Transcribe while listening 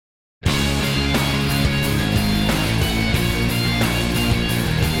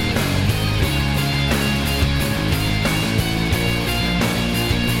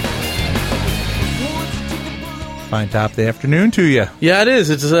Fine top of the afternoon to you. Yeah, it is.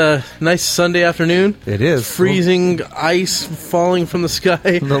 It's a nice Sunday afternoon. It is. Freezing ice falling from the sky.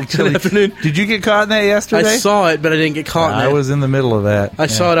 A little chilly. Afternoon. Did you get caught in that yesterday? I saw it, but I didn't get caught in it. I was in the middle of that. I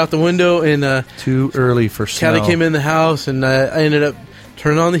saw it out the window, and too early for snow. Callie came in the house, and I ended up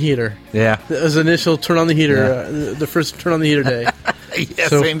turning on the heater. Yeah. It was initial turn on the heater, the first turn on the heater day. Yeah,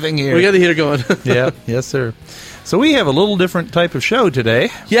 so same thing here. We got the heater going. Yeah, yes, sir. So we have a little different type of show today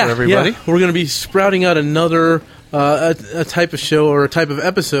for everybody. Yeah. We're going to be sprouting out another a type of show or a type of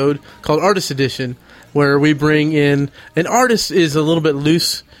episode called Artist Edition, where we bring in an artist is a little bit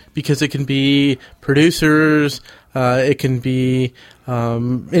loose because it can be producers, it can be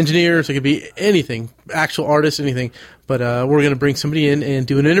engineers, it could be anything, actual artists, anything. But we're going to bring somebody in and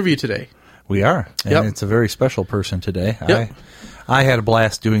do an interview today. We are, and it's a very special person today. Yep. I had a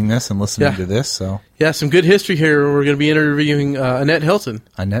blast doing this and listening to this. So yeah, some good history here. We're going to be interviewing Annette Helton.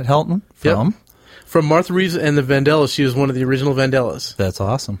 Annette Helton from Martha Reeves and the Vandellas. She was one of the original Vandellas. That's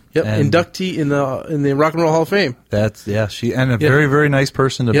awesome. Yep, and inductee in the Rock and Roll Hall of Fame. She and a very, very nice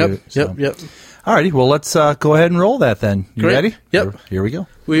person to boot. So. Yep. Alrighty, well let's go ahead and roll that then. You Great. Ready? Yep. Here we go.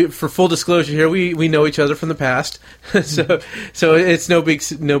 For full disclosure here, we know each other from the past, so it's no big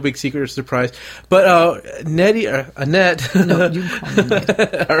secret or surprise. But Annette, no, you can call me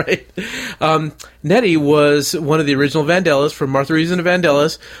Nettie. All right. Nettie was one of the original Vandellas from Martha Reeves and the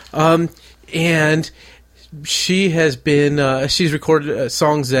Vandellas, and she has been she's recorded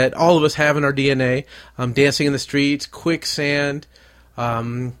songs that all of us have in our DNA: "Dancing in the Streets," "Quicksand."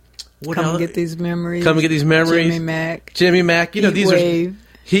 Come get these memories. Come and get these memories. Jimmy Mack. You know, these are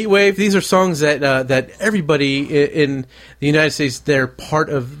Heat Wave. These are songs that everybody in the United States, they're part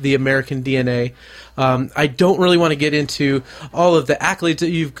of the American DNA. I don't really want to get into all of the accolades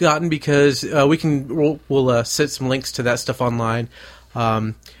that you've gotten because we'll set some links to that stuff online.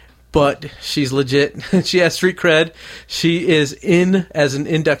 But she's legit. She has street cred. She is in as an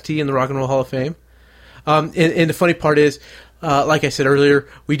inductee in the Rock and Roll Hall of Fame. And the funny part is, like I said earlier,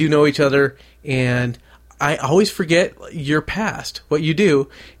 we do know each other, and I always forget your past, what you do,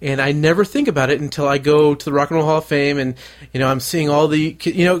 and I never think about it until I go to the Rock and Roll Hall of Fame, and I'm seeing all the,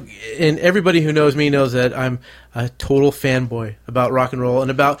 and everybody who knows me knows that I'm a total fanboy about rock and roll and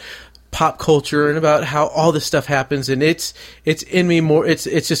about pop culture and about how all this stuff happens, and it's in me more. It's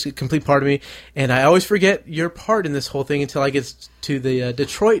just a complete part of me, and I always forget your part in this whole thing until I get to the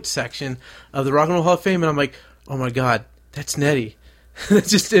Detroit section of the Rock and Roll Hall of Fame, and I'm like, oh my God, that's Nettie. That's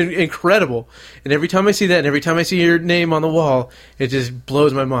just incredible. And every time I see that, and every time I see your name on the wall, it just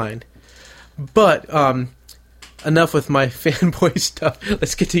blows my mind. But enough with my fanboy stuff.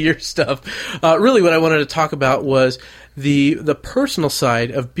 Let's get to your stuff. Really, what I wanted to talk about was the personal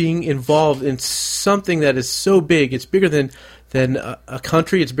side of being involved in something that is so big. It's bigger than a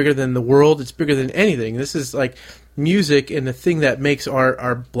country. It's bigger than the world. It's bigger than anything. This is like music and the thing that makes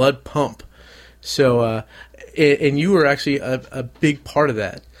our blood pump. So, and you were actually a big part of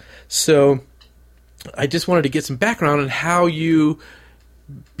that. So I just wanted to get some background on how you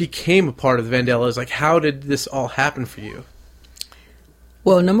became a part of the Vandellas. Like, how did this all happen for you?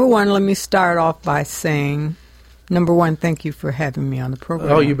 Well, number one, let me start off by saying, number one, thank you for having me on the program.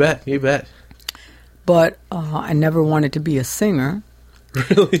 Oh, you bet. But I never wanted to be a singer.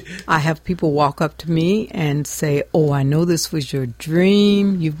 Really? I have people walk up to me and say, oh, I know this was your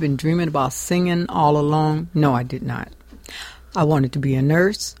dream. You've been dreaming about singing all along. No, I did not. I wanted to be a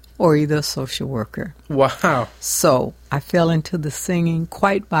nurse or either a social worker. Wow. So I fell into the singing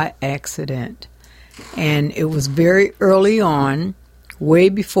quite by accident. And it was very early on, way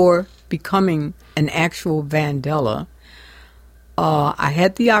before becoming an actual Vandella. I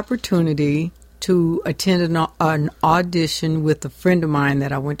had the opportunity to attend an audition with a friend of mine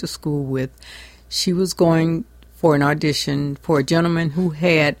that I went to school with. She was going for an audition for a gentleman who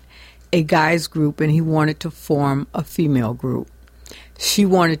had a guys group and he wanted to form a female group. She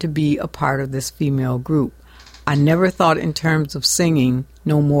wanted to be a part of this female group. I never thought in terms of singing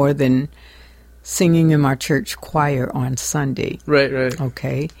no more than singing in my church choir on Sunday. Right.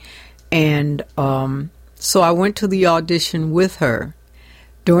 Okay. And so I went to the audition with her.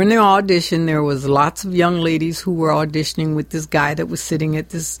 During the audition, there was lots of young ladies who were auditioning with this guy that was sitting at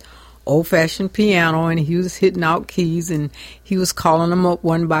this old-fashioned piano, and he was hitting out keys, and he was calling them up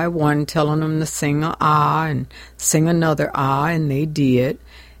one by one, telling them to sing a ah and sing another ah, and they did.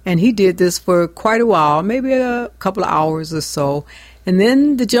 And he did this for quite a while, maybe a couple of hours or so. And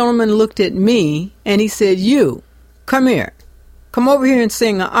then the gentleman looked at me, and he said, you, come here. Come over here and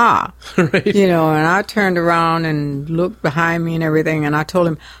sing a ah. Right. And I turned around and looked behind me and everything, and I told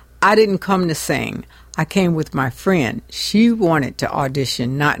him, I didn't come to sing. I came with my friend. She wanted to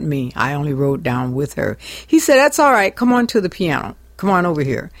audition, not me. I only rode down with her. He said, that's all right. Come on to the piano. Come on over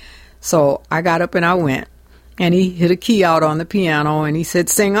here. So I got up and I went. And he hit a key out on the piano, and he said,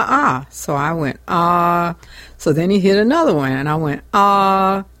 sing a ah. So I went, ah. So then he hit another one, and I went,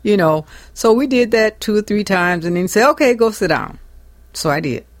 ah, you know. So we did that 2 or 3 times, and then he said, okay, go sit down. So I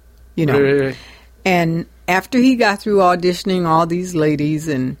did, you know. Right. And after he got through auditioning all these ladies,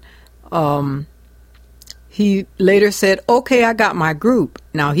 and he later said, okay, I got my group.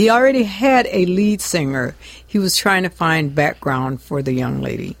 Now, he already had a lead singer. He was trying to find background for the young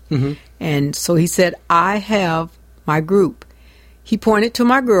lady. Mm-hmm. And so he said, I have my group. He pointed to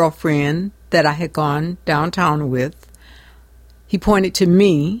my girlfriend that I had gone downtown with. He pointed to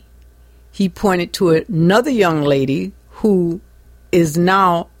me. He pointed to another young lady who is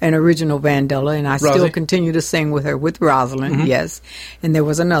now an original Vandella, and I still continue to sing with her, with Rosalind, mm-hmm. yes. And there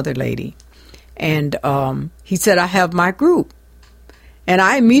was another lady. And he said, I have my group. And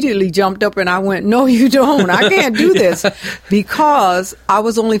I immediately jumped up and I went, no, you don't. I can't do this. Because I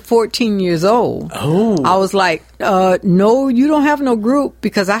was only 14 years old. Oh. I was like, no, you don't have no group,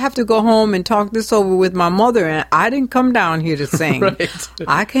 because I have to go home and talk this over with my mother. And I didn't come down here to sing. Right.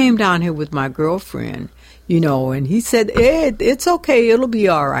 I came down here with my girlfriend, you know. And he said, it's okay. It'll be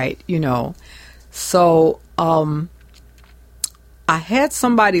all right, you know. So I had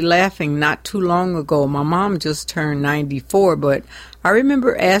somebody laughing not too long ago. My mom just turned 94, but I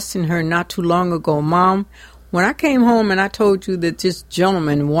remember asking her not too long ago, Mom, when I came home and I told you that this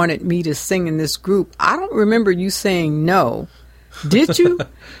gentleman wanted me to sing in this group, I don't remember you saying no. Did you?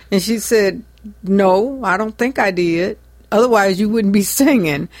 And she said, no, I don't think I did. Otherwise, you wouldn't be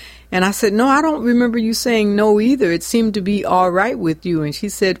singing. And I said, no, I don't remember you saying no either. It seemed to be all right with you. And she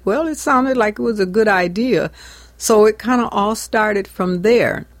said, well, it sounded like it was a good idea. So it kind of all started from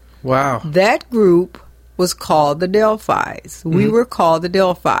there. Wow. That group was called the Delphis. Mm-hmm. We were called the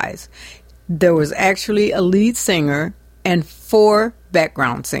Delphis. There was actually a lead singer and 4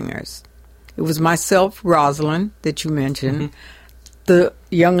 background singers. It was myself, Rosalind, that you mentioned, mm-hmm. the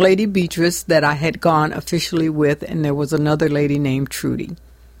young lady Beatrice that I had gone officially with, and there was another lady named Trudy.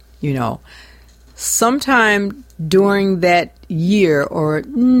 You know, sometime during that year, or by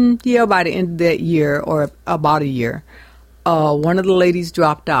the end of that year, or about a year, one of the ladies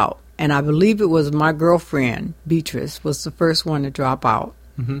dropped out. And I believe it was my girlfriend, Beatrice, was the first one to drop out.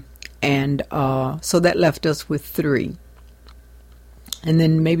 Mm-hmm. And so that left us with 3. And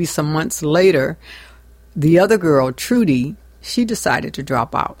then maybe some months later, the other girl, Trudy, she decided to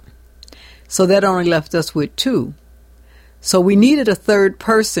drop out. So that only left us with 2. So we needed a third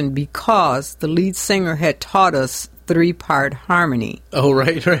person because the lead singer had taught us 3-part harmony. Oh,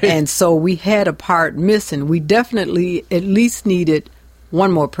 right. And so we had a part missing. We definitely at least needed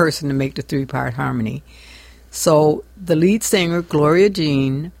one more person to make the 3-part harmony. So the lead singer, Gloria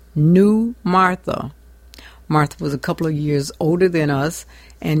Jean, knew Martha. Martha was a couple of years older than us,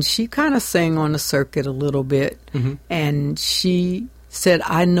 and she kind of sang on the circuit a little bit. Mm-hmm. And she said,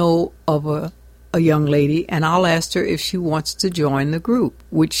 I know of a young lady, and I'll ask her if she wants to join the group,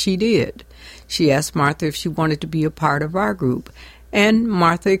 which she did. She asked Martha if she wanted to be a part of our group, and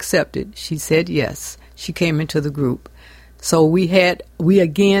Martha accepted. She said yes. She came into the group. So we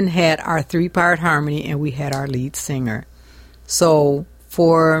again had our 3-part harmony, and we had our lead singer. So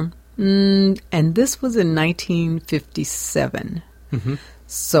and this was in 1957. Mm-hmm.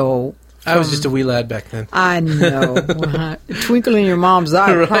 So I was just a wee lad back then. I know. A twinkle in your mom's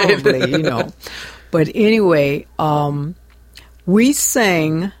eye, right. Probably, you know. But anyway, we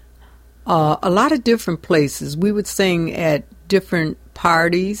sang a lot of different places. We would sing at different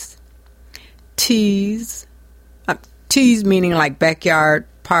parties, teas meaning like backyard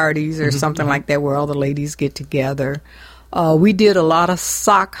parties or mm-hmm. something like that, where all the ladies get together. We did a lot of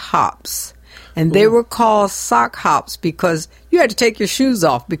sock hops. And they were called sock hops because you had to take your shoes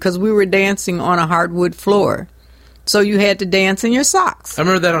off because we were dancing on a hardwood floor. So you had to dance in your socks. I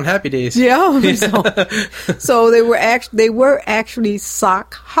remember that on Happy Days. Yeah. So they were actually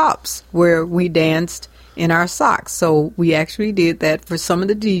sock hops where we danced in our socks. So we actually did that for some of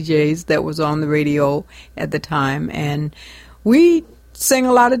the DJs that was on the radio at the time. And we sang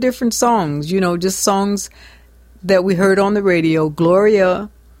a lot of different songs, you know, just songs that we heard on the radio. Gloria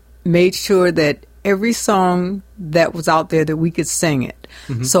made sure that every song that was out there that we could sing it.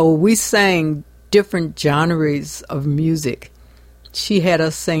 Mm-hmm. So we sang different genres of music. She had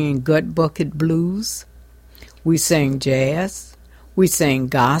us singing gut bucket blues. We sang jazz. We sang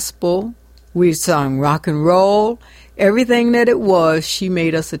gospel. We sang rock and roll. Everything that it was, she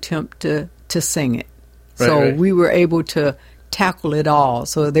made us attempt to sing it. Right, so we were able to tackle it all.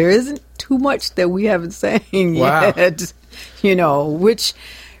 So there isn't too much that we haven't sang wow. yet, which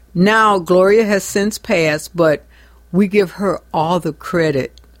now Gloria has since passed, but we give her all the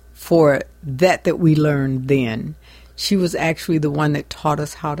credit for that we learned then. She was actually the one that taught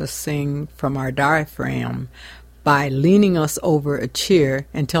us how to sing from our diaphragm by leaning us over a chair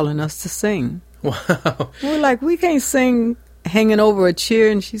and telling us to sing. Wow. We're like, we can't sing hanging over a chair.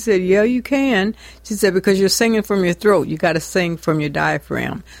 And she said, yeah, you can. She said, because you're singing from your throat. You got to sing from your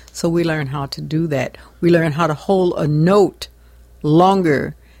diaphragm. So we learned how to do that. We learned how to hold a note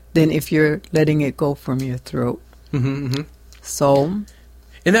longer than if you're letting it go from your throat. Mm-hmm, mm-hmm. So.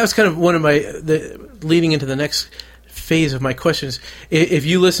 And that was kind of one of leading into the next phase of my questions. If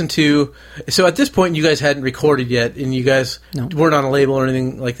you listen to, so at this point you guys hadn't recorded yet, and you guys weren't on a label or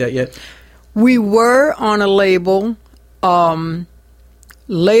anything like that yet. We were on a label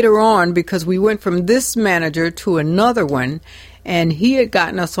later on because we went from this manager to another one, and he had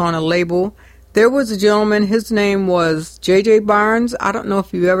gotten us on a label. There was a gentleman, his name was J.J. Barnes. I don't know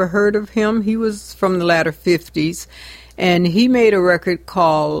if you ever heard of him. He was from the latter 50s, and he made a record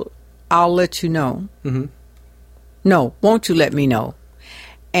called I'll Let You Know. Mm-hmm. No, Won't You Let Me Know?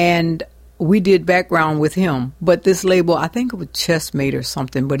 And we did background with him. But this label, I think it was Chessmate or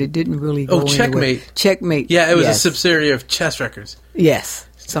something, but it didn't really go anywhere. Checkmate. Checkmate. Yeah, it was a subsidiary of Chess Records. Yes,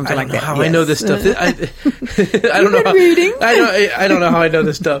 something like that. I don't know how I know this stuff. I don't know reading. I don't know how I know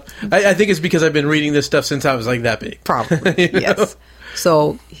this stuff. I think it's because I've been reading this stuff since I was like that big. Probably, yes.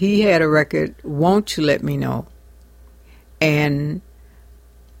 So he had a record, Won't You Let Me Know? And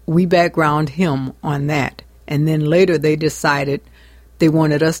we background him on that. And then later they decided they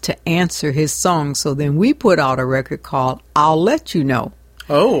wanted us to answer his song. So then we put out a record called I'll Let You Know.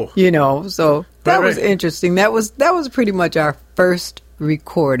 Oh. So that was interesting. That was pretty much our first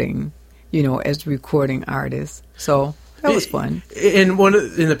recording, as recording artists. So that was fun. For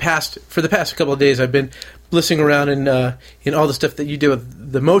the past couple of days, I've been listening around in all the stuff that you do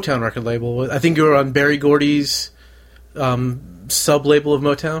with the Motown record label. I think you were on Berry Gordy's sub-label of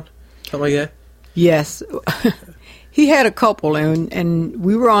Motown, something like that. Yes. He had a couple, and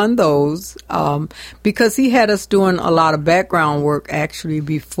we were on those because he had us doing a lot of background work, actually,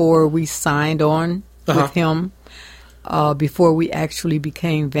 before we signed on with him. Before we actually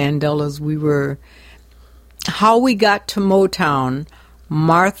became Vandellas, how we got to Motown,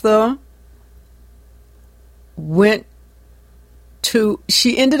 Martha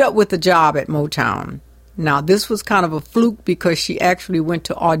she ended up with a job at Motown. Now, this was kind of a fluke because she actually went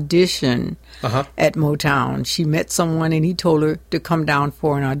to audition at Motown. She met someone, and he told her to come down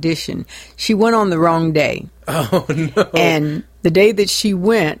for an audition. She went on the wrong day. Oh, no. And the day that she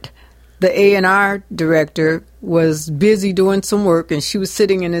went, the A&R director was busy doing some work, and she was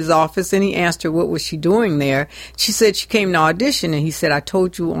sitting in his office, and he asked her what was she doing there. She said she came to audition, and he said, I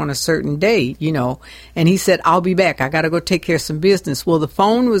told you on a certain day, and he said, I'll be back. I got to go take care of some business. Well, the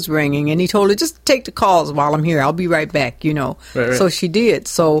phone was ringing, and he told her, just take the calls while I'm here. I'll be right back, Right. So she did.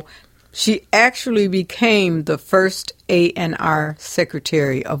 So she actually became the first A&R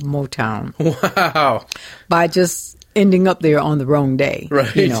secretary of Motown. Wow. By just ending up there on the wrong day.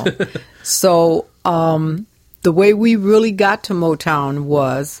 Right. So the way we really got to Motown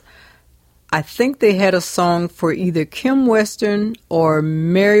was, I think they had a song for either Kim Western or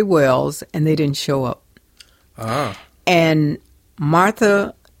Mary Wells, and they didn't show up. And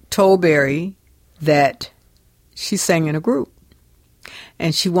Martha told Barry that she sang in a group.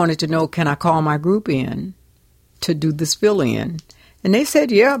 And she wanted to know, can I call my group in to do this fill-in? And they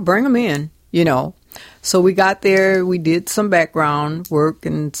said, yeah, bring them in, So we got there, we did some background work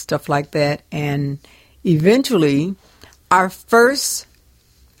and stuff like that, and eventually our first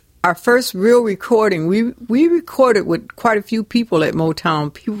real recording, we recorded with quite a few people at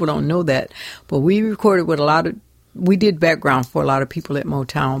Motown. People don't know that, but we recorded with we did background for a lot of people at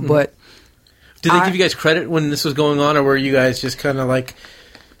Motown. Mm-hmm. But did they give you guys credit when this was going on, or were you guys just kind of like...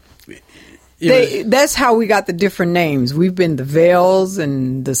 That's how we got the different names. We've been the Vales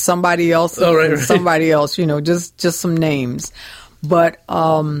and the somebody else, right. Somebody else, just some names. But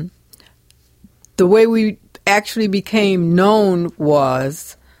the way we actually became known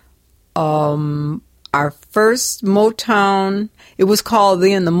was our first Motown. It was called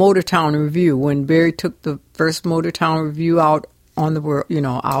then the Motortown Review. When Barry took the first Motortown Review out on the world,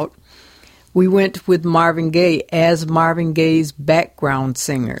 out. We went with Marvin Gaye as Marvin Gaye's background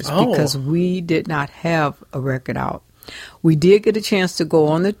singers because we did not have a record out. We did get a chance to go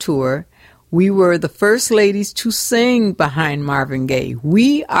on the tour. We were the first ladies to sing behind Marvin Gaye.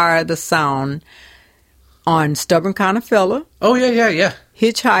 We are the sound on Stubborn Kind of Fella. Oh, yeah.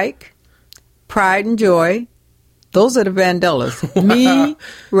 Hitchhike, Pride and Joy, Those are the Vandellas. Wow. Me,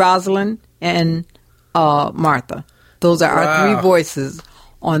 Rosalind, and Martha. Those are our three voices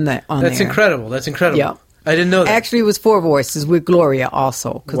on there. That's incredible. That's incredible. Yeah. I didn't know that. Actually, it was 4 voices with Gloria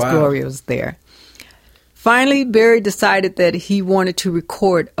also, because Gloria was there. Finally, Barry decided that he wanted to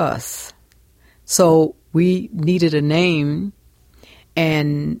record us. So we needed a name,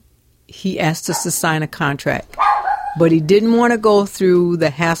 and he asked us to sign a contract. But he didn't want to go through the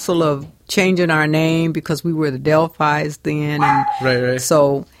hassle of changing our name because we were the Delphis then. And right.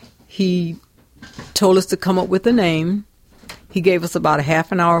 So he told us to come up with a name. He gave us about a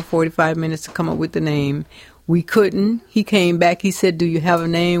half an hour, 45 minutes to come up with the name. We couldn't. He came back. He said, "Do you have a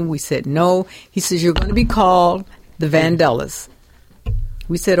name?" We said, "No." He says, "You're going to be called the Vandellas."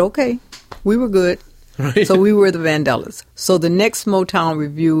 We said, "Okay." We were good. Right. So we were the Vandellas. So the next Motown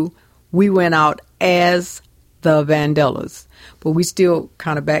review, we went out as the Vandellas. But we still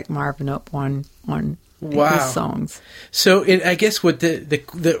kind of backed Marvin up on his songs. So I guess what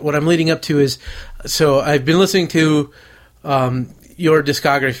what I'm leading up to is, so I've been listening to your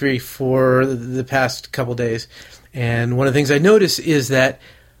discography for the past couple days, and one of the things I notice is that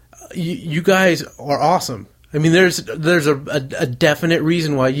you guys are awesome. I mean, there's a definite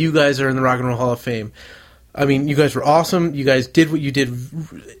reason why you guys are in the Rock and Roll Hall of Fame. I mean, you guys were awesome. You guys did what you did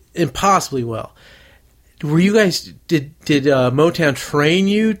impossibly well. Were you guys, did Motown train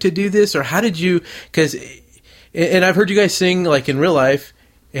you to do this, or how did you, and I've heard you guys sing like in real life,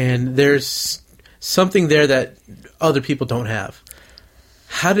 and there's something there that other people don't have.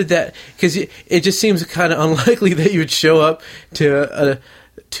 How did that, because it just seems kind of unlikely that you would show up to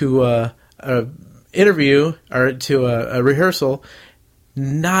a interview or to a rehearsal,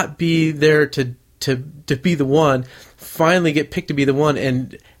 not be there to be the one, finally get picked to be the one,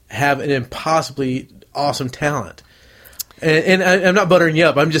 and have an impossibly awesome talent. And I'm not buttering you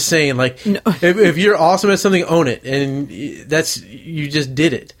up. I'm just saying, like, no. if you're awesome at something, own it, and you just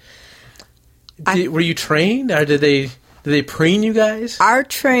did it. Were you trained, or did they preen you guys? Our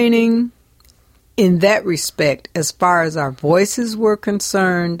training, in that respect, as far as our voices were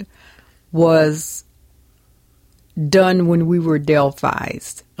concerned, was done when we were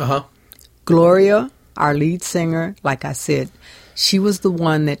Delphis. Uh-huh. Gloria, our lead singer, like I said, she was the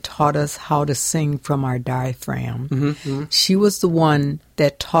one that taught us how to sing from our diaphragm. Mm-hmm, mm-hmm. She was the one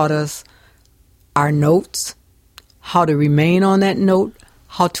that taught us our notes, how to remain on that note,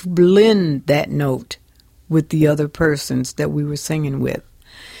 how to blend that note with the other persons that we were singing with.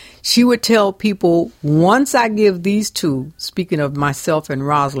 She would tell people, once I give these two, speaking of myself and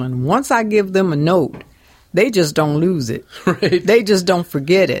Rosalind, once I give them a note, they just don't lose it. Right. They just don't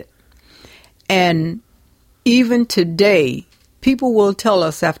forget it. And even today, people will tell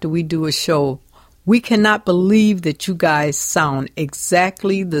us after we do a show, we cannot believe that you guys sound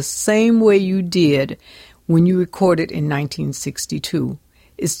exactly the same way you did when you recorded in 1962.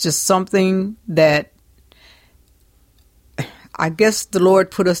 It's just something that I guess the Lord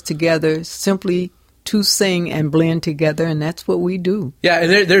put us together simply to sing and blend together, and that's what we do. Yeah,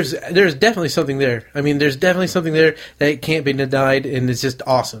 and there's definitely something there. I mean, there's definitely something there that can't be denied, and it's just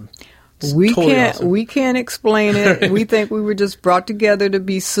awesome. We can't explain it. Right. We think we were just brought together to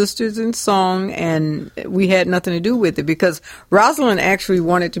be sisters in song, and we had nothing to do with it, because Rosalind actually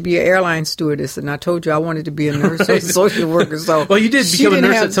wanted to be an airline stewardess, and I told you I wanted to be a nurse or a social worker. So well, you did become a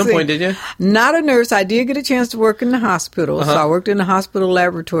nurse at some point, didn't you? Not a nurse. I did get a chance to work in the hospital, so I worked in the hospital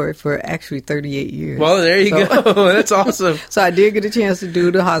laboratory for actually 38 years. Well, there you go. That's awesome. So I did get a chance to do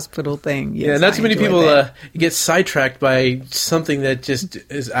the hospital thing. Yes, yeah, not too many people get sidetracked by something that just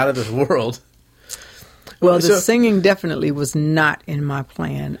is out of this world. Well, the singing definitely was not in my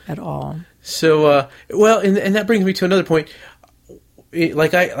plan at all. So, and that brings me to another point.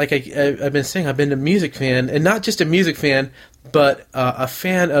 Like I've been saying, I've been a music fan, and not just a music fan, but a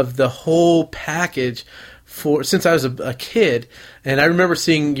fan of the whole package since I was a kid. And I remember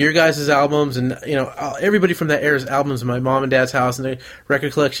seeing your guys' albums, and everybody from that era's albums in my mom and dad's house and their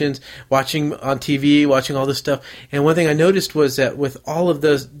record collections, watching on TV, watching all this stuff. And one thing I noticed was that with all of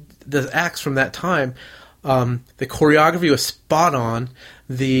the acts from that time, the choreography was spot on.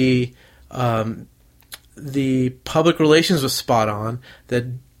 The public relations was spot on.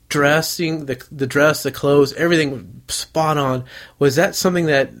 The dressing, the dress, the clothes, everything was spot on. Was that something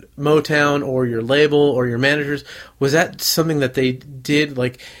that Motown or your label or your managers, was that something that they did,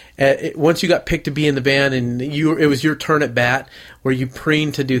 like, once you got picked to be in the band and it was your turn at bat, were you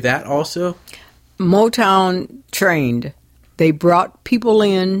preened to do that also? Motown trained. They brought people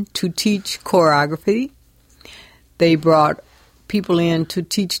in to teach choreography. They brought people in to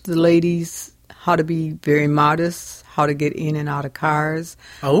teach the ladies how to be very modest, how to get in and out of cars,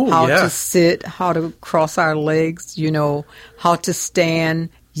 how to sit, how to cross our legs, how to stand.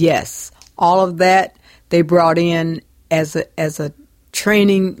 Yes, all of that they brought in as a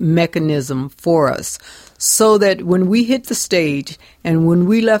training mechanism for us, so that when we hit the stage and when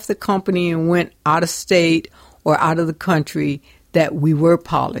we left the company and went out of state or out of the country, that we were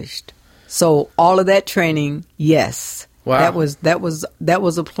polished. So all of that training, yes. Wow. That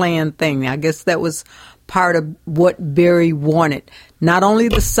was a planned thing. I guess that was part of what Barry wanted. Not only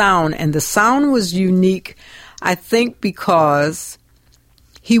the sound, and the sound was unique, I think, because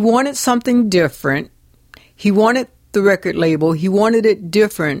he wanted something different. He wanted the record label. He wanted it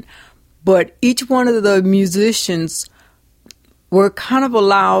different. But each one of the musicians were kind of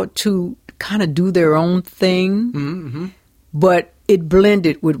allowed to kind of do their own thing. Mm-hmm. But it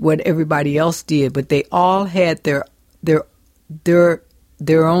blended with what everybody else did. But they all had their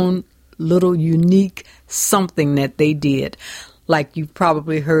own little unique something that they did. Like you've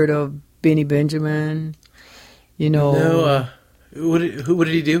probably heard of Benny Benjamin, No, what did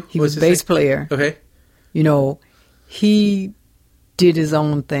he do? He was a bass player. Okay. He did his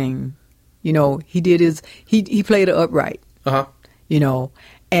own thing. He played it upright. Uh-huh.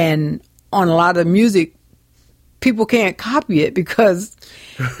 And on a lot of music, people can't copy it because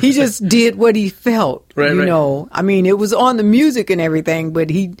he just did what he felt. Right. I mean, it was on the music and everything, but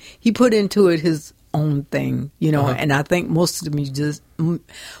he put into it his own thing. Uh-huh. And I think most of the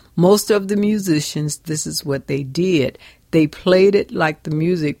musicians, this is what they did. They played it like the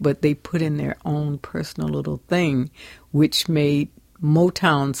music, but they put in their own personal little thing, which made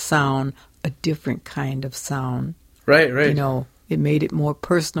Motown sound a different kind of sound. Right. It made it more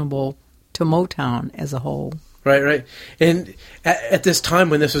personable to Motown as a whole. Right. And at this time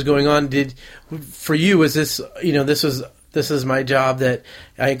when this was going on, was this, this is my job that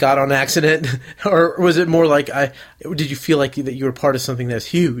I got on accident, or was it more like did you feel like that you were part of something that's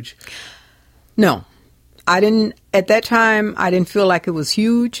huge? No, I didn't. At that time, I didn't feel like it was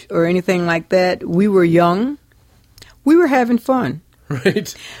huge or anything like that. We were young. We were having fun.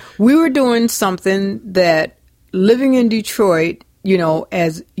 Right. We were doing something that, living in Detroit,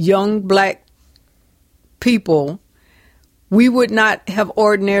 as young black people, we would not have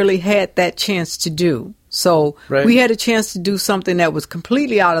ordinarily had that chance to do. So we had a chance to do something that was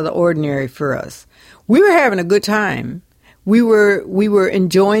completely out of the ordinary for us. We were having a good time. We were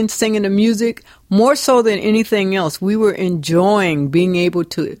enjoying singing the music more so than anything else. We were enjoying being able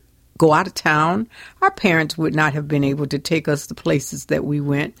to go out of town. Our parents would not have been able to take us to places that we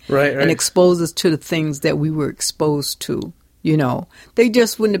went and expose us to the things that we were exposed to. They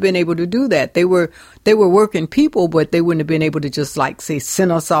just wouldn't have been able to do that. They were working people, but they wouldn't have been able to just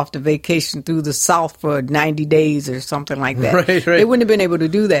send us off to vacation through the South for 90 days or something like that. Right. They wouldn't have been able to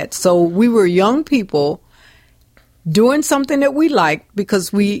do that. So we were young people doing something that we liked,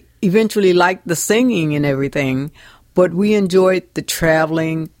 because we eventually liked the singing and everything, but we enjoyed the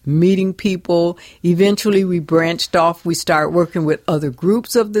traveling, meeting people. Eventually we branched off. We started working with other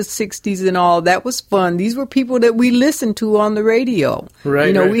groups of the 60s and all. That was fun. These were people that we listened to on the radio.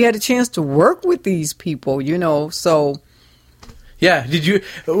 Right. We had a chance to work with these people, so... Yeah.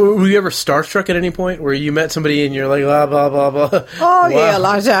 Were you ever starstruck at any point where you met somebody and you're like, blah, blah, blah, blah? Oh, wow. Yeah, a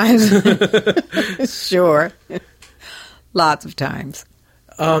lot of times. Sure. Lots of times.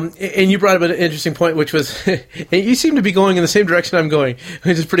 And you brought up an interesting point, which was, and you seem to be going in the same direction I'm going,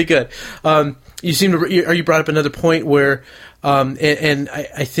 which is pretty good. You brought up another point where, and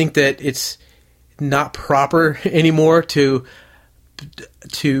I think that it's not proper anymore to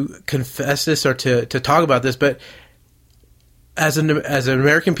confess this or to talk about this, but as an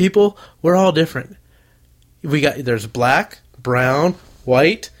American people, we're all different. There's black, brown,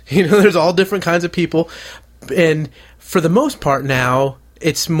 white, there's all different kinds of people, and for the most part now,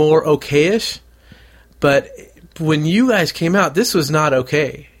 it's more okay-ish, but when you guys came out, this was not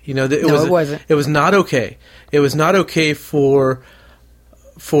okay. It wasn't. It was not okay. It was not okay for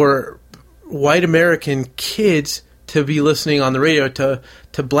white American kids to be listening on the radio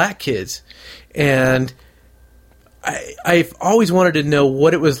to black kids, and I've always wanted to know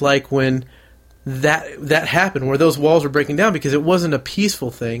what it was like when that happened, where those walls were breaking down, because it wasn't a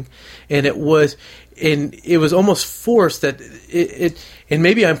peaceful thing, and it was almost forced that it. And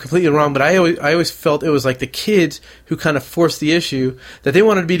maybe I'm completely wrong, but I always felt it was like the kids who kind of forced the issue, that they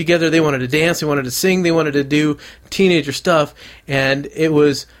wanted to be together, they wanted to dance, they wanted to sing, they wanted to do teenager stuff, and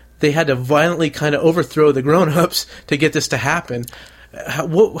they had to violently kind of overthrow the grown-ups to get this to happen.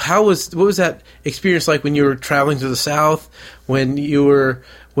 What was that experience like when you were traveling to the South, when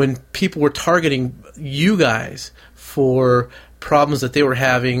people were targeting you guys for problems that they were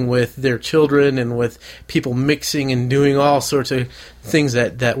having with their children and with people mixing and doing all sorts of things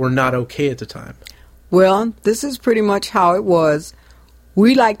that were not okay at the time. Well, this is pretty much how it was.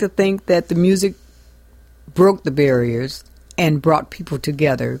 We like to think that the music broke the barriers and brought people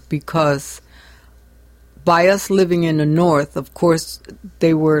together because by us living in the North, of course,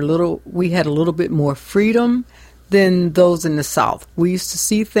 we had a little bit more freedom than those in the South. We used to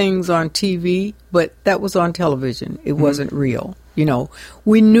see things on TV, but that was on television. It wasn't real.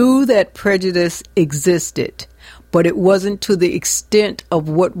 We knew that prejudice existed, but it wasn't to the extent of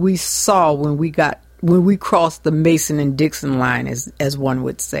what we saw when we crossed the Mason and Dixon line, as one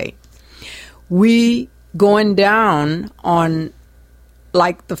would say. We going down on,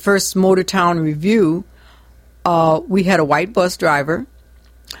 like the first Motortown Review, we had a white bus driver.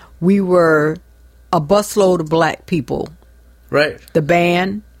 We were a busload of black people. Right. The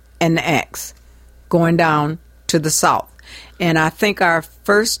band and the acts going down to the South. And I think our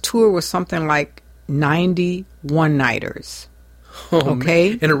first tour was something like 90 one-nighters. Oh, okay?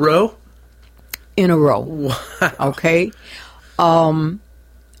 Man. In a row? In a row. Wow. Okay?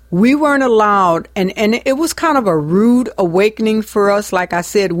 We weren't allowed, and it was kind of a rude awakening for us. Like I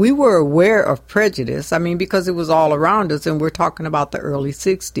said, we were aware of prejudice. I mean, because it was all around us, and we're talking about the early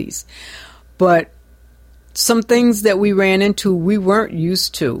 60s. But some things that we ran into, we weren't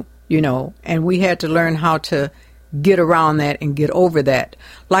used to, and we had to learn how to get around that and get over that.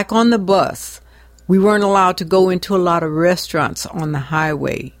 Like on the bus, we weren't allowed to go into a lot of restaurants on the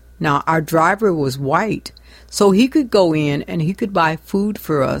highway. Now, our driver was white, so he could go in and he could buy food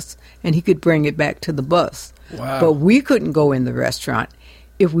for us and he could bring it back to the bus. Wow. But we couldn't go in the restaurant.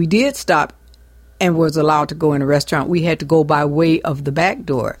 If we did stop and was allowed to go in a restaurant, we had to go by way of the back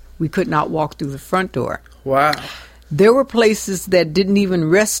door. We could not walk through the front door. Wow. There were places that didn't even,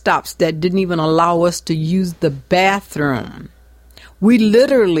 rest stops that didn't even allow us to use the bathroom. We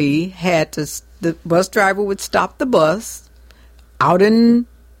literally had to, the bus driver would stop the bus out in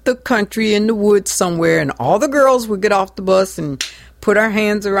the country, in the woods somewhere, and all the girls would get off the bus and put our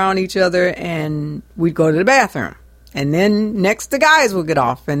hands around each other and we'd go to the bathroom. And then next the guys would get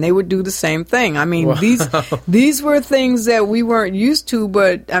off and they would do the same thing. I mean, wow. these were things that we weren't used to,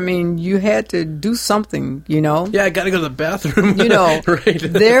 but I mean, you had to do something, Yeah, I got to go to the bathroom. Right.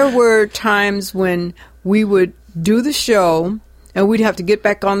 There were times when we would do the show and we'd have to get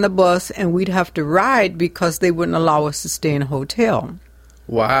back on the bus and we'd have to ride because they wouldn't allow us to stay in a hotel.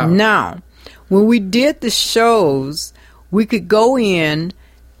 Wow. Now, when we did the shows, we could go in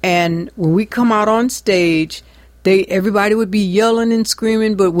and when we come out on stage, everybody would be yelling and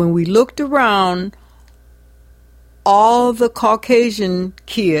screaming, but when we looked around, all the Caucasian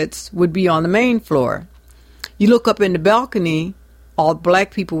kids would be on the main floor. You look up in the balcony, all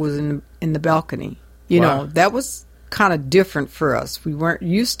black people was in the balcony. Wow. That was kind of different for us. We weren't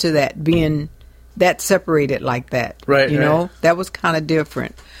used to that being that separated like that. Right. That was kind of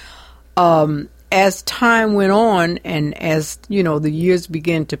different. As time went on and as, the years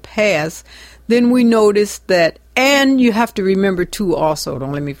began to pass, then we noticed that, and you have to remember too also,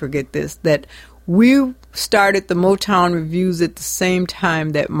 don't let me forget this, that we started the Motown Reviews at the same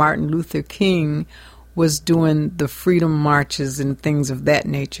time that Martin Luther King was doing the freedom marches and things of that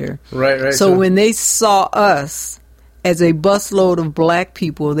nature. Right. So when they saw us as a busload of black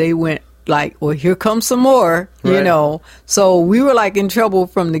people, they went like, well, here comes some more, right. So we were like in trouble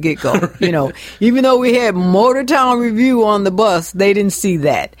from the get-go, right. Even though we had Motortown Review on the bus, they didn't see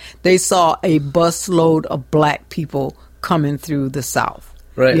that. They saw a busload of black people coming through the South.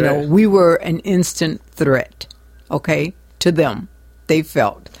 Right, right. We were an instant threat, to them, they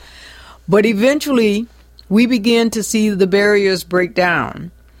felt. But eventually, we began to see the barriers break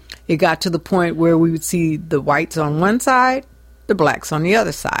down. It got to the point where we would see the whites on one side, the blacks on the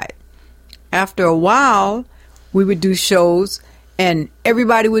other side. After a while, we would do shows and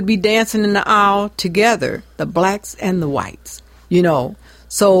everybody would be dancing in the aisle together, the blacks and the whites,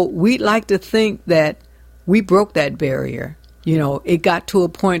 So we'd like to think that we broke that barrier. It got to a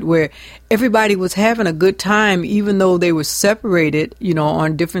point where everybody was having a good time, even though they were separated,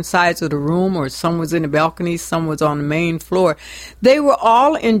 on different sides of the room, or some was in the balcony, some was on the main floor. They were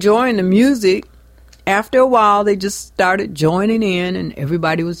all enjoying the music. After a while, they just started joining in, and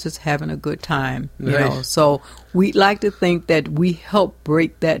everybody was just having a good time. Nice. So we'd like to think that we helped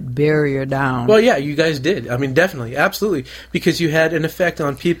break that barrier down. Well, yeah, you guys did. I mean, definitely, absolutely, because you had an effect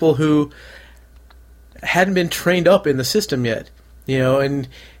on people who hadn't been trained up in the system yet,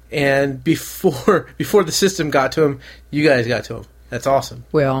 and before the system got to them, you guys got to them. That's awesome.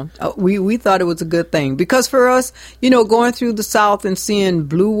 Well, we thought it was a good thing because for us, going through the South and seeing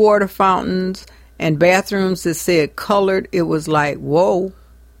blue water fountains and bathrooms that said colored, it was like, whoa.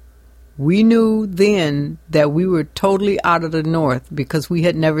 We knew then that we were totally out of the North because we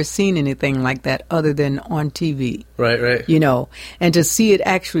had never seen anything like that other than on TV. Right. You know, and to see it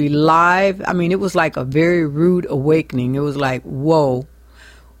actually live, I mean, it was like a very rude awakening. It was like, whoa,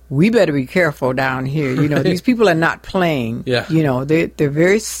 we better be careful down here. You know, these people are not playing. Yeah. You know, they're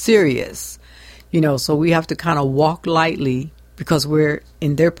very serious. You know, so we have to kind of walk lightly because we're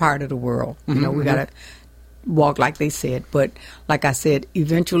in their part of the world. You know, we got to walk like they said. But like I said,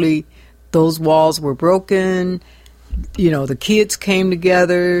 eventually those walls were broken. You know, the kids came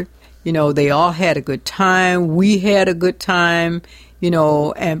together. You know, they all had a good time. We had a good time. You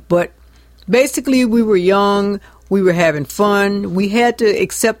know, but basically we were young. We were having fun. We had to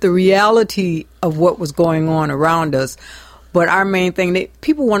accept the reality of what was going on around us. But our main thing,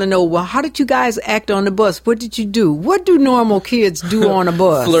 people want to know, well, how did you guys act on the bus? What did you do? What do normal kids do on a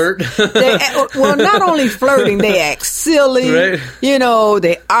bus? Flirt. Well, not only flirting, they act silly. Right. You know,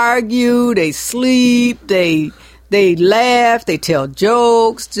 they argue, they sleep, they laugh, they tell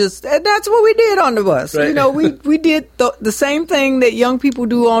jokes. And that's what we did on the bus. Right. You know, we did the same thing that young people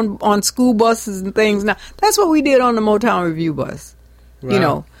do on school buses and things. Now, that's what we did on the Motown Revue bus. Wow. You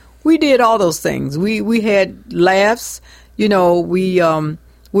know, we did all those things. We had laughs. You know, we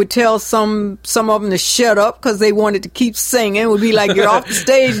would tell some of them to shut up because they wanted to keep singing. It would be like, you're off the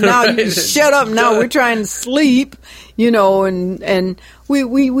stage now, you just shut up now, we're trying to sleep, you know, and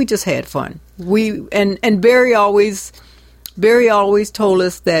we just had fun. And Barry always told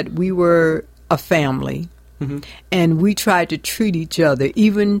us that we were a family, and we tried to treat each other.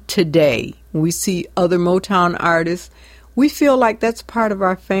 Even today, when we see other Motown artists, we feel like that's part of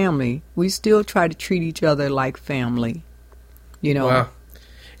our family. We still try to treat each other like family. You know. Wow.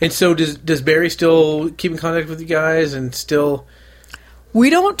 And so does Barry still keep in contact with you guys and still?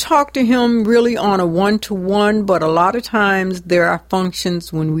 We don't talk to him really on a one-to-one, but a lot of times there are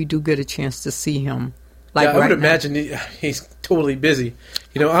functions when we do get a chance to see him. Like I would imagine he's totally busy.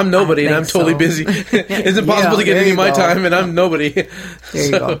 You know, I'm nobody and I'm totally busy. It's impossible to get any of my time and I'm nobody. There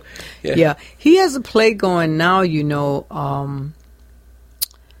you go. Yeah. He has a play going now, you know.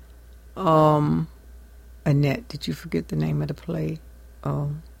 Annette, did you forget the name of the play?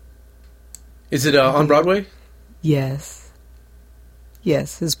 Is it on Broadway? Yes,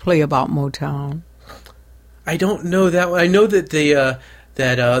 his play about Motown. I don't know that one. I know that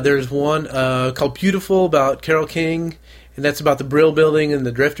there's one called Beautiful about Carole King, and that's about the Brill Building, and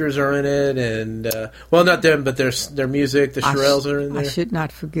the Drifters are in it, and well, not them, but their music. The Shirelles are in there. I should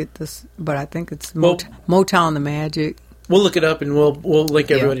not forget this, but I think it's Motown the Magic. We'll look it up, and we'll link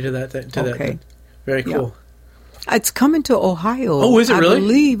everybody to that. Okay. Very cool. Yeah. It's coming to Ohio. Oh, is it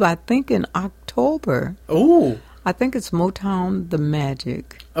really? I think in October. Oh. I think it's Motown the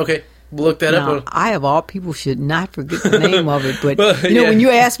Magic. Okay. We'll look that up. I, of all people, should not forget the name of it. But, you know, when you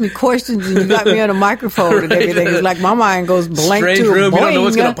ask me questions and you got me on a microphone and everything, it's like my mind goes blank. Strange to room. Boing. You don't know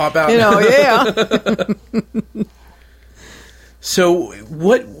what's going to pop out. You know, yeah. So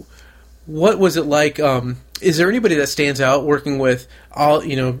what was it like... is there anybody that stands out working with all,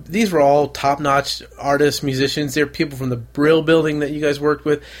 you know, these were all top-notch artists, musicians. They're people from the Brill Building that you guys worked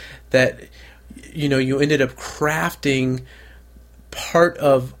with that, you know, you ended up crafting part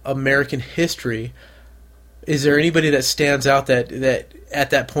of American history. Is there anybody that stands out that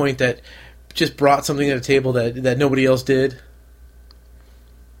at that point that just brought something to the table that nobody else did?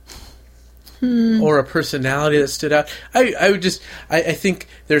 Or a personality that stood out? I think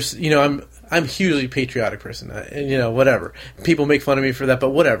there's, you know, I'm a hugely patriotic person, and you know, whatever. People make fun of me for that,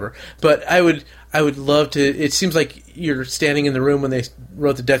 but whatever. But I would love to. It seems like you're standing in the room when they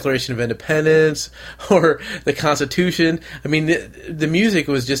wrote the Declaration of Independence or the Constitution. I mean, the music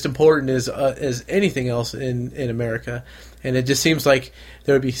was just important as anything else in America, and it just seems like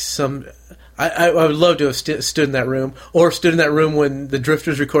there would be some. I would love to have stood in that room, or stood in that room when the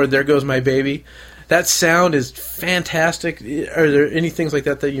Drifters recorded "There Goes My Baby." That sound is fantastic. Are there any things like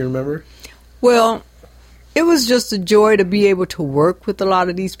that you remember? Well, it was just a joy to be able to work with a lot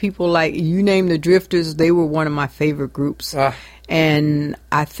of these people. Like, you name the Drifters, they were one of my favorite groups. And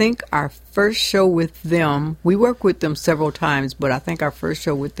I think our first show with them, we worked with them several times, but I think our first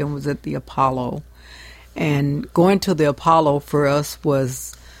show with them was at the Apollo. And going to the Apollo for us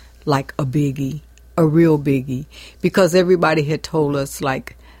was like a biggie, a real biggie, because everybody had told us,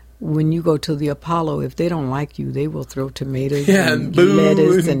 like, when you go to the Apollo, if they don't like you, they will throw tomatoes and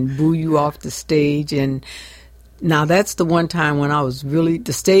lettuce and boo you off the stage. And now that's the one time when I was really,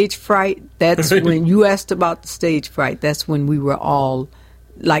 the stage fright, that's when you asked about the stage fright, that's when we were all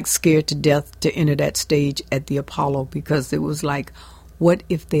like scared to death to enter that stage at the Apollo, because it was like, what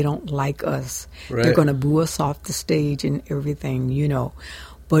if they don't like us? Right. They're going to boo us off the stage and everything, you know.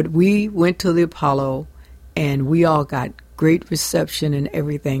 But we went to the Apollo, and we all got great reception and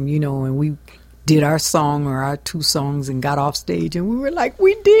everything, you know, and we did our song or our 2 songs and got off stage, and we were like,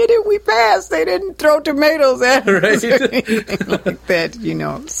 we did it, we passed. They didn't throw tomatoes at us or anything like that, you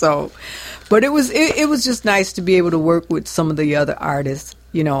know. So, but it was just nice to be able to work with some of the other artists,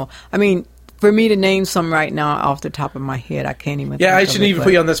 you know. I mean, for me to name some right now off the top of my head, I can't even. Yeah, I shouldn't even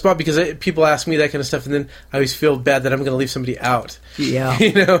put you on the spot because people ask me that kind of stuff, and then I always feel bad that I'm going to leave somebody out. Yeah,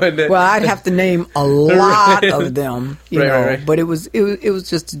 you know. And then, well, I'd have to name a lot of them, you know. Right. But it was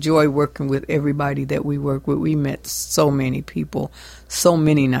just a joy working with everybody that we work with. We met so many people, so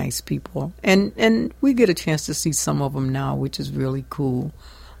many nice people, and we get a chance to see some of them now, which is really cool.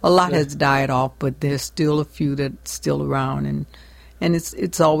 A lot has died off, but there's still a few that's still around, and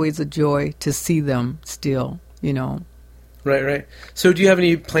it's always a joy to see them still, you know. Right. So do you have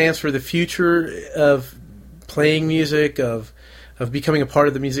any plans for the future of playing music, of becoming a part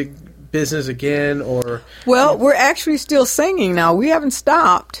of the music business again, or? Well, we're actually still singing now. We haven't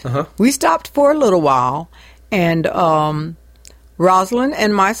stopped. Uh-huh. We stopped for a little while, and Rosalind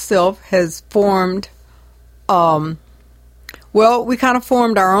and myself has formed, we kind of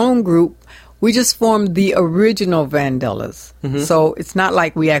formed our own group. We just formed the original Vandellas. Mm-hmm. So it's not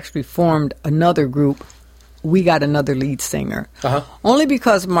like we actually formed another group. We got another lead singer. Uh-huh. Only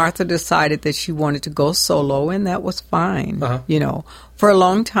because Martha decided that she wanted to go solo, and that was fine. Uh-huh. You know, for a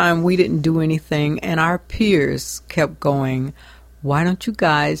long time we didn't do anything, and our peers kept going, why don't you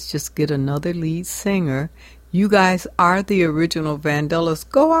guys just get another lead singer? You guys are the original Vandellas.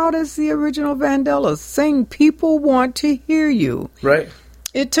 Go out as the original Vandellas. Sing. People want to hear you. Right.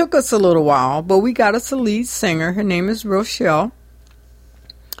 It took us a little while, but we got us a lead singer. Her name is Rochelle,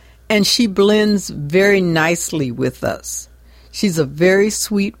 and she blends very nicely with us. She's a very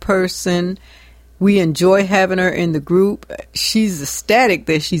sweet person. We enjoy having her in the group. She's ecstatic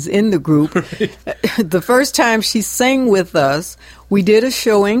that she's in the group. Right. The first time she sang with us, we did a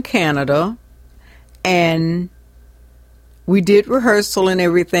show in Canada, and we did rehearsal and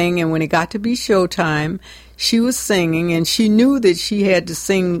everything, and when it got to be showtime, she was singing, and she knew that she had to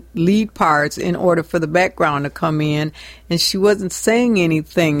sing lead parts in order for the background to come in, and she wasn't saying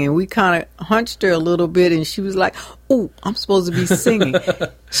anything, and we kind of hunched her a little bit, and she was like, oh, I'm supposed to be singing.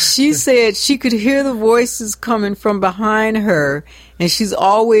 She said she could hear the voices coming from behind her, and she's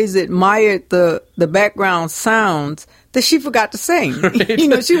always admired the background sounds, that she forgot to sing. Right. You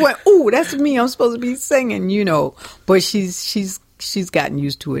know, she went, oh, that's me, I'm supposed to be singing, you know, but she's gotten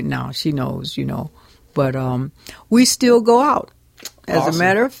used to it now. She knows, you know. But we still go out. As Awesome. a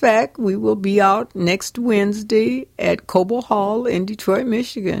matter of fact, we will be out next Wednesday at Cobo Hall in Detroit,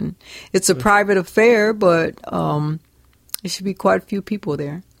 Michigan. It's a private affair, but there should be quite a few people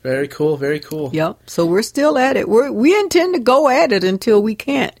there. Very cool, very cool. Yep. So we're still at it. We intend to go at it until we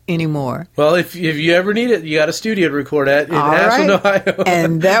can't anymore. Well, if you ever need it, you got a studio to record at in All Ashland, right. Ohio.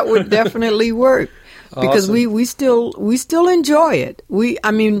 And that would definitely work because Awesome. we still enjoy it.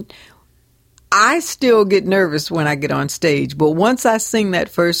 I still get nervous when I get on stage, but once I sing that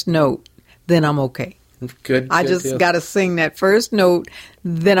first note, then I'm okay. Good. I just got to sing that first note,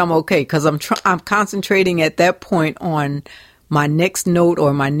 then I'm okay, because I'm concentrating at that point on my next note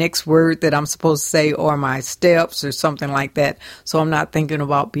or my next word that I'm supposed to say or my steps or something like that. So I'm not thinking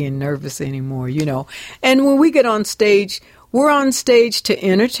about being nervous anymore, you know. And when we get on stage, we're on stage to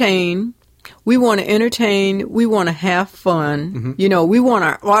entertain. We want to entertain. We want to have fun. Mm-hmm. You know, we want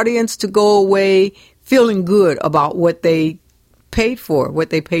our audience to go away feeling good about what they paid for, what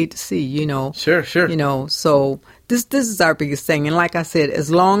they paid to see, you know. Sure. You know, so this is our biggest thing. And like I said,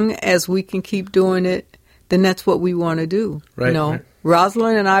 as long as we can keep doing it, then that's what we want to do. Right. You know, right.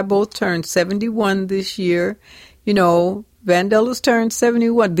 Rosalind and I both turned 71 this year. You know, Vandellas turned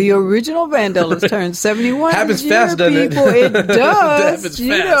 71. The original Vandellas turned 71. Happens this year, fast, doesn't people. It It does. happens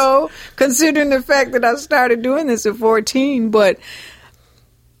You fast. know, considering the fact that I started doing this at 14. But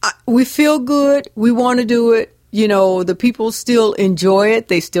we feel good. We want to do it. You know, the people still enjoy it.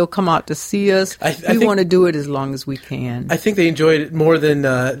 They still come out to see us. We want to do it as long as we can. I think they enjoyed it more than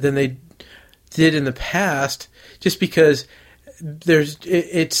they did in the past, just because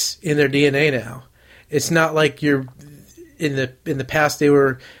it's in their DNA now. It's not like you're in the past. They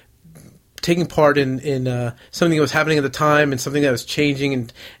were taking part in something that was happening at the time and something that was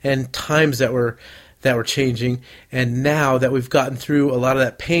changing and times that were changing. And now that we've gotten through a lot of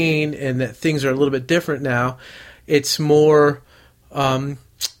that pain and that things are a little bit different now, it's more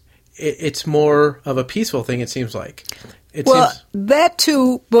it's more of a peaceful thing. It seems like. That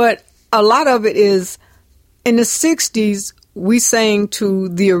too, but a lot of it is in the 60s. we sang to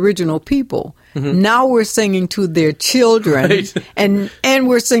the original people. Mm-hmm. Now we're singing to their children, right. and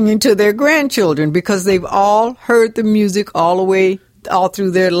we're singing to their grandchildren because they've all heard the music all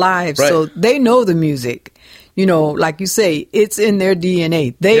through their lives. Right. So they know the music. You know, like you say, it's in their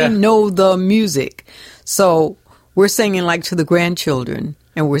DNA. They know the music. So we're singing like to the grandchildren,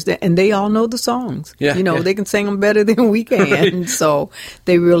 and they all know the songs. Yeah, you know, they can sing them better than we can. Right. So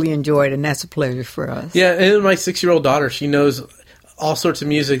they really enjoy it, and that's a pleasure for us. Yeah, and my 6-year-old daughter, she knows all sorts of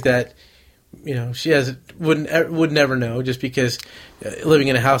music that, you know, she would never know just because living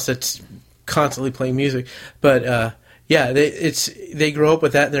in a house that's constantly playing music. But they grow up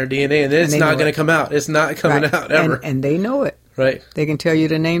with that in their DNA, and it's not going to come out. It's not coming out ever. And they know it. Right. They can tell you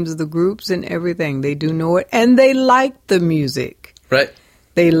the names of the groups and everything. They do know it, and they like the music. Right.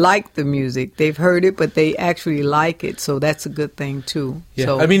 They like the music. They've heard it, but they actually like it, so that's a good thing too. Yeah.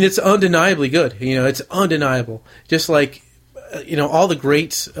 So, I mean, it's undeniably good. You know, it's undeniable. Just like, you know, all the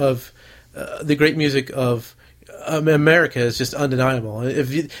greats of the great music of America is just undeniable.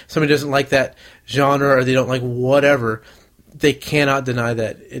 If somebody doesn't like that genre or they don't like whatever, they cannot deny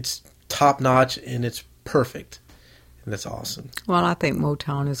that it's top notch and it's perfect. And that's awesome. Well, I think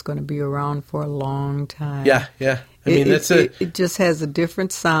Motown is going to be around for a long time. Yeah. I mean, it just has a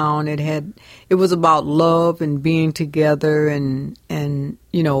different sound. It was about love and being together and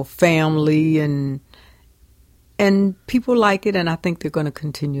you know, family and people like it, and I think they're going to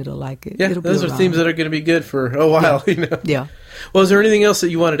continue to like it. Yeah, those are themes that are going to be good for a while. Yeah. You know? Yeah. Well, is there anything else that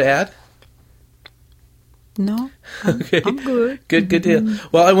you wanted to add? No, I'm good. Good deal.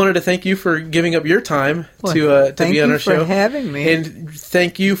 Well, I wanted to thank you for giving up your time to be on our show. Thank you for having me. And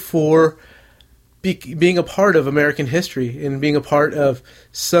thank you for being a part of American history and being a part of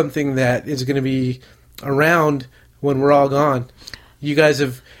something that is going to be around when we're all gone. You guys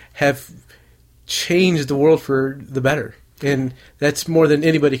have changed the world for the better, and that's more than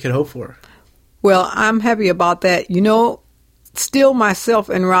anybody could hope for. Well, I'm happy about that. You know, still myself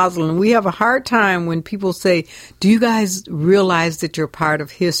and Rosalind, we have a hard time when people say, do you guys realize that you're part of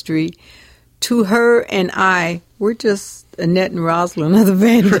history? To her and I, we're just Annette and Rosalind of the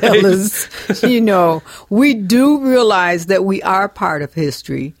Vandellas. Right. You know, we do realize that we are part of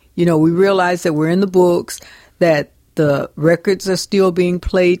history. You know, we realize that we're in the books, that the records are still being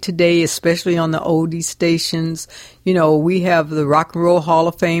played today, especially on the oldie stations. You know, we have the Rock and Roll Hall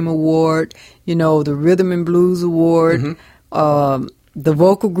of Fame Award, you know, the Rhythm and Blues Award, the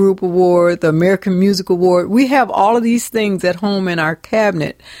Vocal Group Award, the American Music Award. We have all of these things at home in our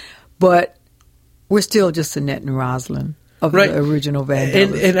cabinet, but we're still just Annette and Rosalind of the original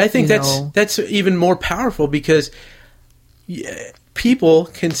Vandellas. And I think that's even more powerful because people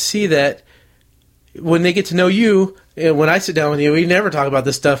can see that when they get to know you. And when I sit down with you, we never talk about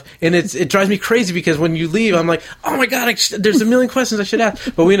this stuff, and it drives me crazy because when you leave, I'm like, oh my god, there's a million questions I should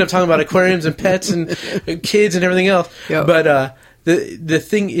ask, but we end up talking about aquariums and pets and kids and everything else. Yep. But the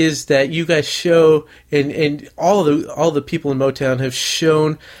thing is that you guys show, and all the people in Motown have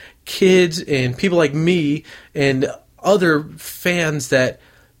shown kids and people like me and other fans that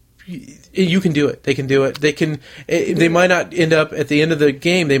you can do it. They can do it. They might not end up at the end of the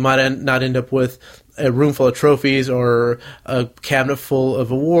game. They might not end up with a room full of trophies or a cabinet full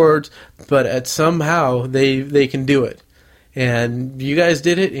of awards, but somehow they can do it. And you guys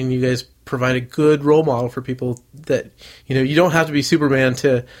did it, and you guys provide a good role model for people that, you know, you don't have to be Superman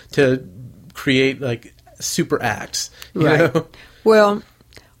to create like super acts. Right. Know? Well,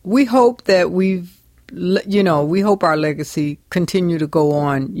 we hope that we hope our legacy continue to go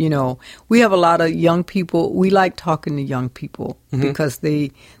on. You know, we have a lot of young people. We like talking to young people because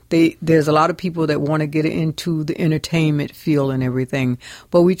there's a lot of people that want to get into the entertainment field and everything.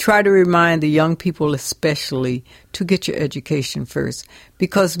 But we try to remind the young people especially to get your education first.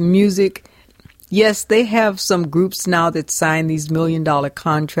 Because music, yes, they have some groups now that sign these $1 million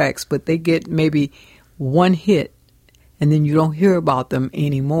contracts, but they get maybe one hit and then you don't hear about them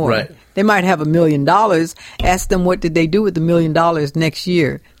anymore. Right. They might have $1 million. Ask them what did they do with the $1 million next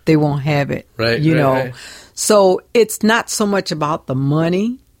year. They won't have it. Right. You know. Right. So it's not so much about the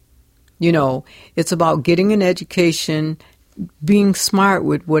money. You know, it's about getting an education, being smart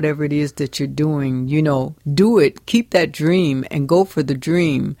with whatever it is that you're doing. You know, do it. Keep that dream and go for the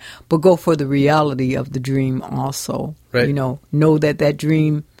dream, but go for the reality of the dream also. Right. You know that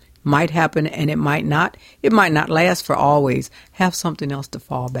dream might happen and it might not. It might not last for always. Have something else to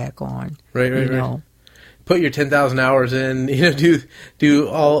fall back on. Right. Put your 10,000 hours in, you know, do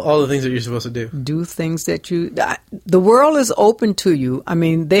all the things that you're supposed to do. Do things that the world is open to you. I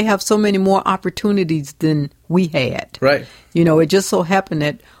mean, they have so many more opportunities than we had. Right. You know, it just so happened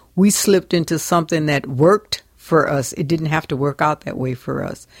that we slipped into something that worked for us. It didn't have to work out that way for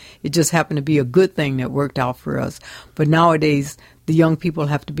us. It just happened to be a good thing that worked out for us. But nowadays, the young people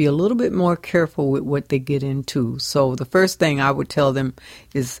have to be a little bit more careful with what they get into. So the first thing I would tell them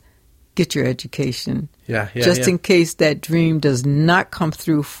is get your education. Just in case that dream does not come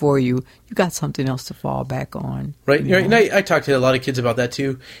through for you, you got something else to fall back on. Right. And I talk to a lot of kids about that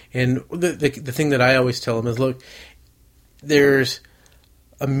too. And the thing that I always tell them is, look, there's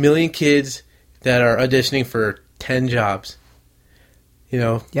 1 million kids that are auditioning for 10 jobs.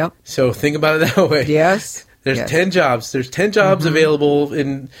 Yep. So think about it that way. Yes. There's 10 jobs. There's 10 jobs available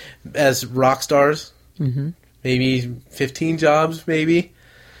as rock stars. Maybe 15 jobs, maybe.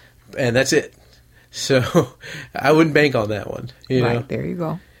 And that's it. So I wouldn't bank on that one. Right, there you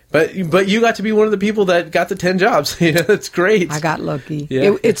go. But you got to be one of the people that got the 10 jobs. That's great. I got lucky.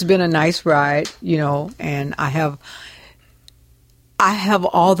 Yeah. It's been a nice ride, and I have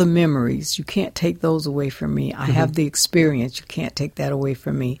all the memories. You can't take those away from me. I have the experience. You can't take that away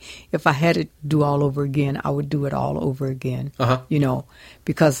from me. If I had to do all over again, I would do it all over again.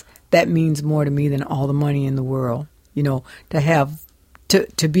 Because that means more to me than all the money in the world. To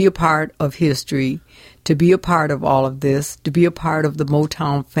be a part of history, to be a part of all of this, to be a part of the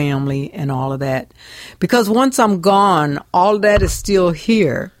Motown family and all of that. Because once I'm gone, all that is still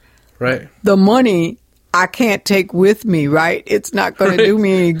here. Right. The money I can't take with me, right? It's not going to do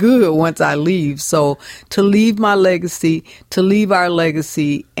me any good once I leave. So to leave my legacy, to leave our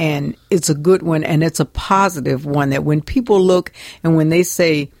legacy, and it's a good one, and it's a positive one that when people look and when they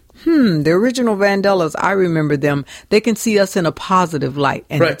say, the original Vandellas, I remember them, they can see us in a positive light,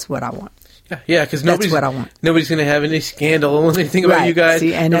 and that's what I want. Yeah, because that's what I want. Nobody's going to have any scandal or anything about you guys.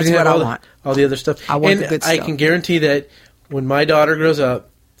 See, and that's what I want. All the other stuff. I want the good stuff. I can guarantee that when my daughter grows up,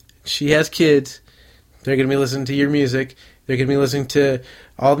 she has kids, they're going to be listening to your music. They're going to be listening to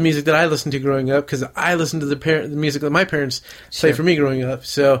all the music that I listened to growing up, because I listened to the music that my parents played for me growing up.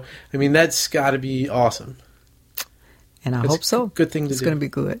 So, I mean, that's got to be awesome. And I hope so. Good thing to do. It's going to be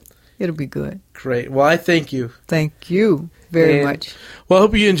good. It'll be good. Great. Well, I thank you. Thank you very much. Well, I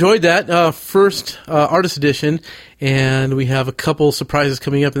hope you enjoyed that first artist edition, and we have a couple surprises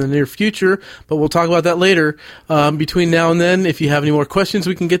coming up in the near future, but we'll talk about that later. Between now and then, if you have any more questions,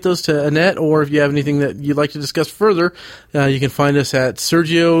 we can get those to Annette, or if you have anything that you'd like to discuss further, you can find us at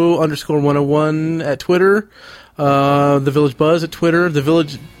Sergio_101 at Twitter, The Village Buzz at Twitter,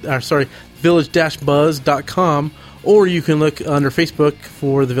 village-buzz.com, or you can look under Facebook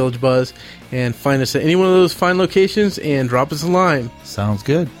for The Village Buzz and find us at any one of those fine locations and drop us a line. Sounds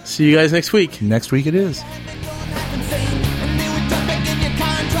good. See you guys next week. Next week it is.